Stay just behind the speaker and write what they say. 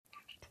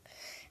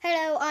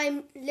Hello,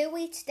 I'm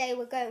Louie. Today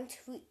we're going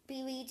to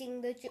be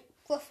reading The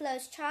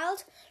Gruffalo's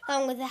Child,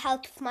 along with the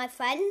help of my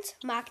friend,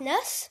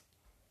 Magnus.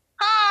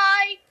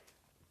 Hi!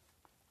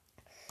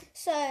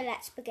 So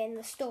let's begin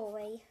the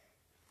story.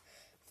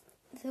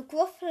 The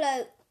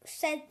Gruffalo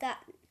said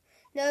that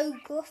no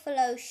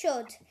Gruffalo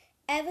should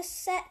ever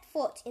set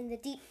foot in the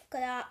deep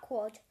dark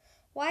wood.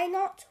 Why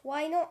not?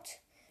 Why not?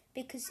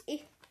 Because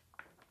if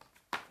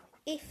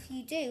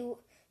you do,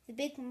 the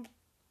big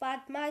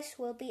bad mouse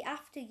will be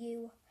after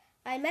you.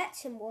 I met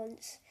him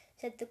once,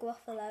 said the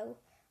Gruffalo.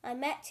 I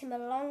met him a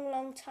long,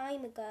 long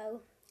time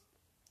ago.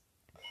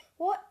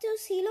 What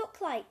does he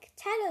look like?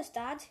 Tell us,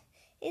 Dad.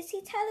 Is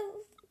he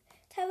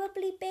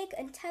terribly big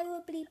and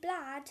terribly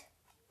bad?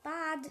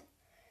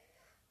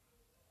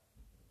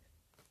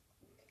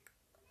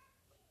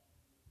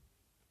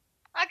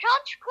 I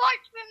can't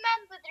quite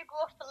remember, the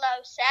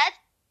Gruffalo said.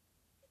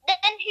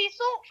 Then he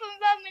thought for a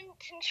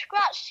moment and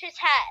scratched his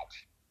head.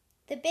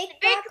 The big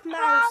black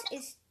mouse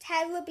is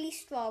terribly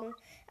strong,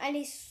 and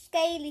his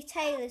scaly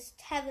tail is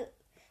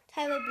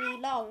terribly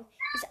long.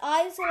 His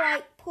eyes are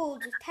like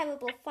pools of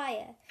terrible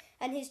fire,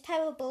 and his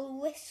terrible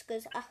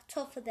whiskers are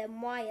tougher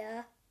than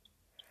wire.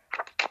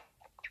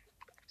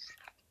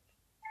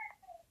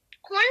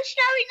 One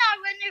snowy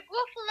night when the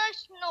Gruffalo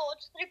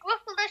snored, the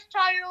Gruffalo's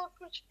child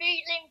was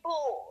feeling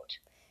bored.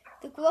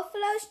 The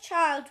Gruffalo's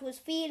child was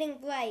feeling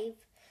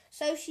brave,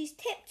 so she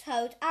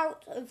tiptoed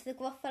out of the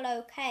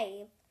Gruffalo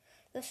cave.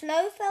 The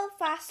snow fell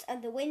fast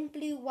and the wind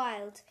blew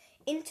wild.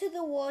 Into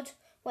the wood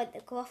went the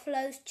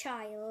Gruffalo's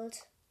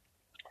child.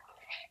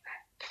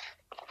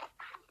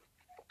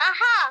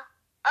 Aha!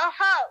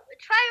 Oh-ho! A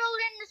trail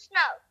in the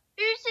snow.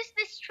 Whose is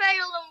this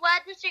trail and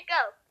where does it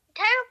go? The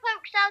tail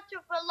pokes out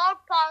of a log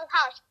pile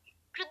house.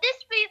 Could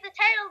this be the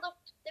tail of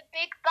the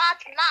big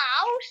bad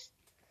mouse?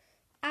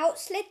 Out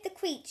slid the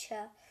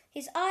creature.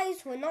 His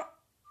eyes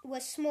were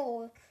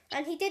small,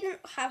 and he didn't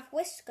have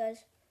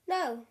whiskers.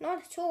 No,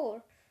 not at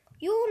all.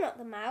 You're not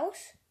the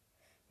mouse.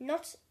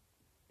 Not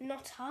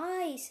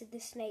I, said the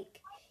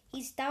snake.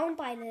 He's down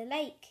by the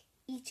lake,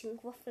 eating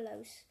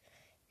Gruffalo's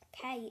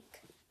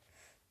cake.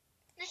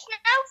 The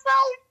snow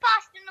fell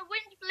fast and the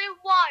wind blew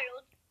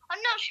wild.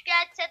 I'm not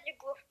scared, said the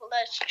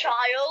Gruffalo's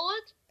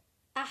child.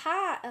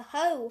 Aha,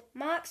 aho,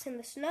 marks in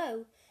the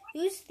snow.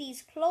 Who's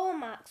these claw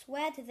marks?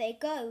 Where do they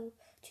go?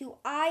 Two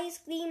eyes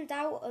gleamed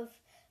out of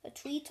a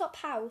treetop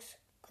house.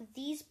 Could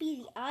these be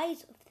the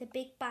eyes of the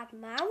big bad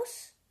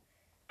mouse?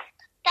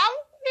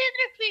 Down flew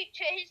the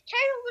creature. His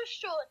tail was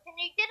short and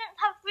he didn't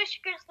have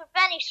whiskers of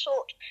any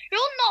sort. You're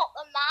not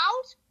a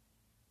mouse.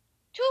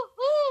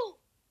 To-hoo!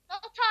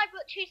 Not I,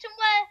 but he's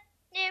somewhere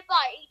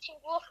nearby eating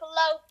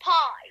Gruffalo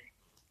pie.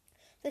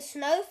 The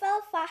snow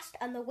fell fast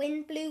and the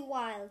wind blew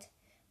wild.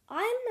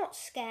 I'm not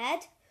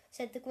scared,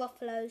 said the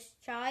Gruffalo's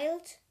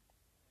child.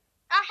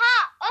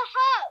 Aha!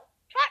 Oh-ho!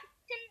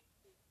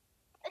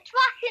 A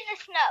track in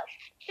the snow.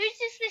 Whose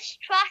is this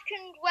track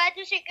and where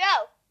does it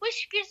go?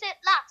 Whiskers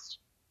at last.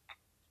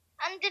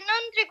 And an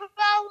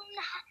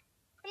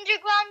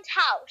underground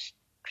house.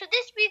 Could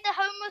this be the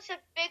home of the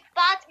big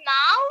bad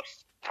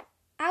mouse?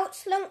 Out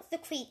slunk the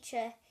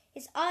creature.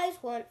 His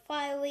eyes weren't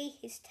fiery,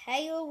 his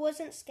tail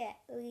wasn't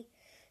scary,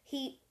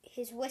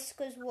 his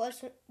whiskers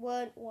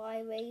weren't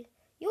wiry.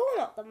 You're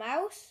not the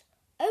mouse.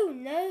 Oh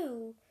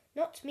no,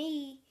 not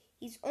me.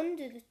 He's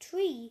under the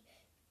tree,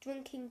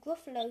 drinking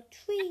Gruffalo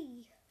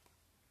tea.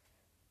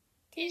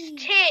 It's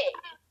tea,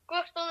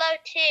 Gruffalo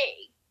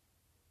tea.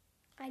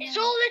 It's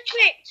all a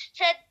trick,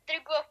 said the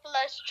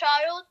Gruffalo's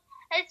child,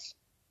 as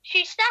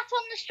she sat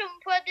on the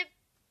stump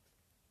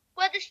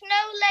where the snow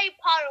lay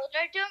piled.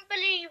 I don't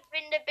believe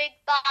in the big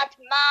bad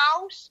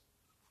mouse.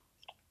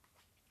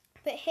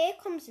 But here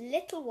comes a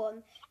little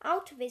one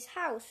out of his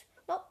house.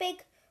 Not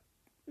big,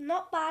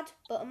 not bad,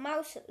 but a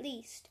mouse at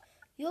least.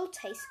 You'll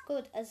taste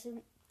good as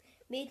a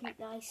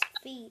midnight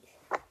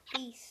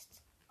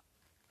feast.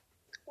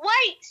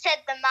 Wait,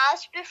 said the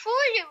mouse,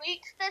 before you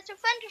eat, there's a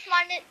friend of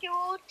mine that you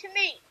ought to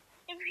meet.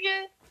 If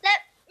you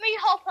let me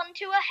hop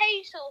onto a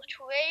hazel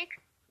twig,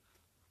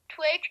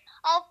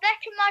 I'll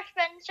beckon my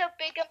friend so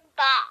big and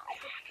bad.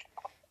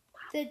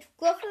 The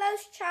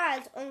Gruffalo's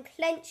child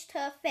unclenched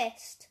her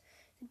fist.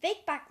 The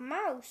big bad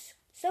mouse,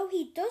 so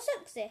he does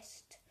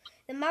exist.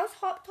 The mouse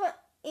hopped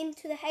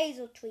into the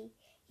hazel tree.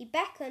 He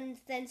beckoned,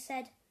 then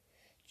said,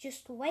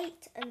 just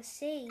wait and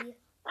see.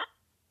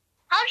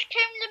 Out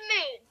came the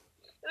moon.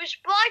 It was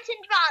bright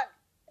and round.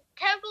 A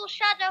terrible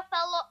shadow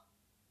fell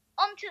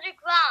onto the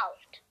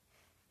ground.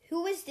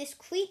 Who is this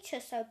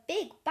creature so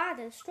big, bad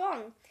and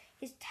strong?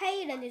 His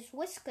tail and his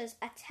whiskers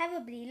are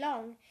terribly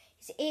long.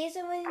 His ears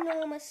are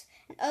enormous,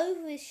 and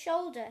over his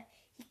shoulder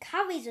he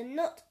carries a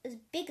nut as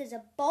big as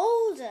a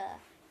boulder.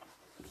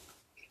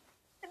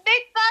 The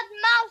big bad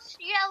mouse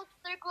yelled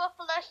to the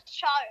Gruffalo's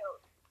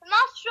child. The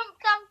mouse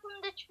jumped down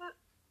from the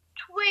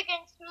twig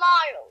and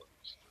smiled.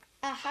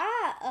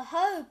 Aha,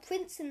 aho,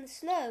 prints in the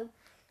snow.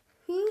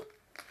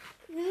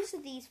 Whose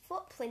are these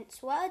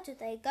footprints? Where do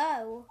they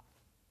go?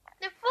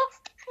 The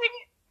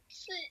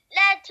footprints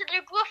led to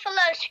the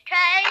Gruffalo's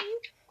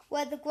cave.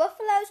 where the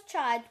gruffalo's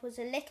child was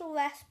a little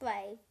less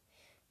brave.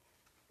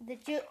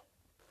 The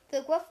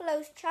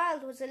gruffalo's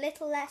child was a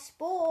little less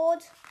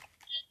bored.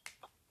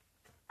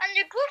 And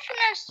the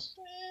gruffalo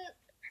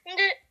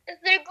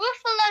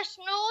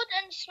snored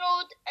and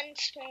snored and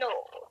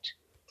snored.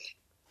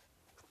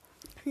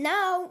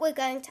 Now we're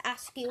going to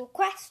ask you a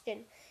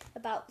question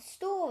about the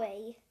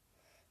story.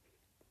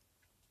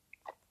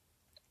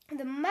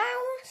 The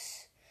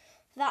mouse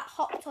that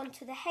hopped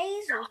onto the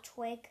hazel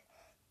twig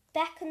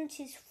beckoned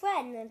his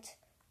friend,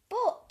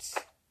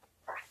 but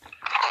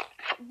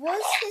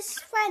was his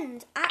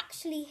friend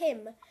actually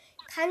him?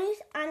 Can you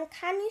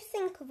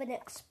think of an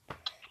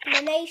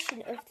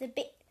explanation of the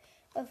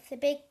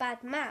big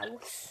bad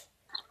mouse?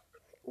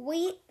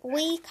 We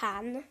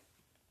can.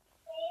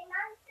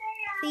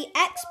 The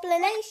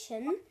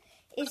explanation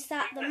is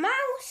that the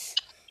mouse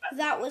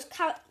that was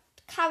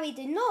carried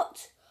a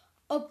nut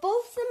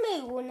above the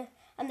moon,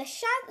 and the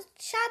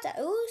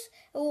shadows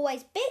were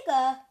always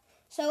bigger,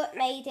 so it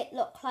made it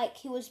look like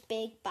he was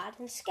big, bad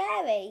and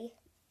scary.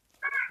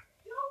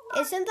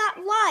 Isn't that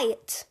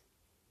right?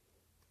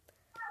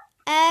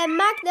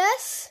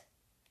 Magnus?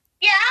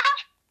 Yeah?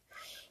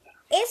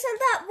 Isn't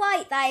that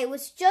right that it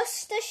was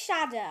just a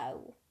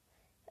shadow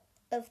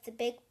of the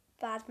big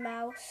bad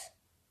mouse?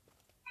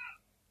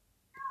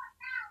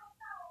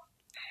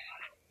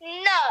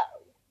 No.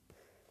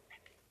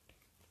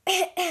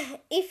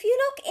 If you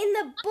look in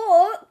the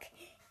book,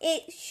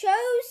 it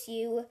shows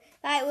you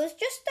that it was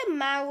just a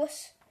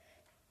mouse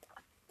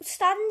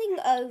standing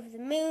over the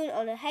moon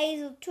on a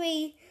hazel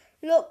tree,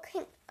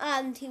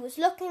 and he was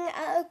looking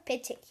at a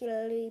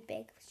particularly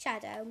big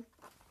shadow.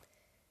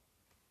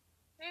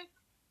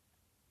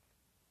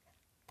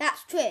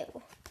 That's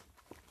true.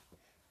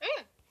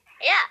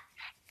 Yeah.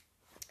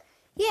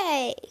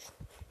 Yay!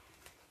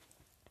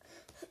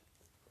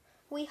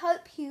 We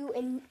hope you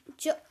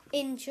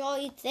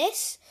enjoyed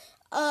this.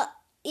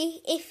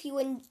 If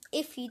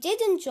you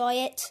did enjoy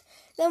it,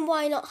 then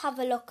why not have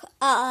a look at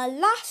our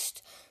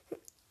last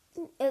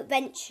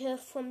adventure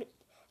from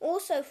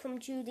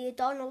Julia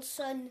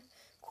Donaldson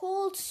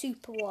called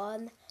Super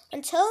One.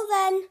 Until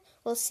then,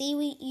 we'll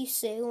see you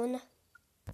soon.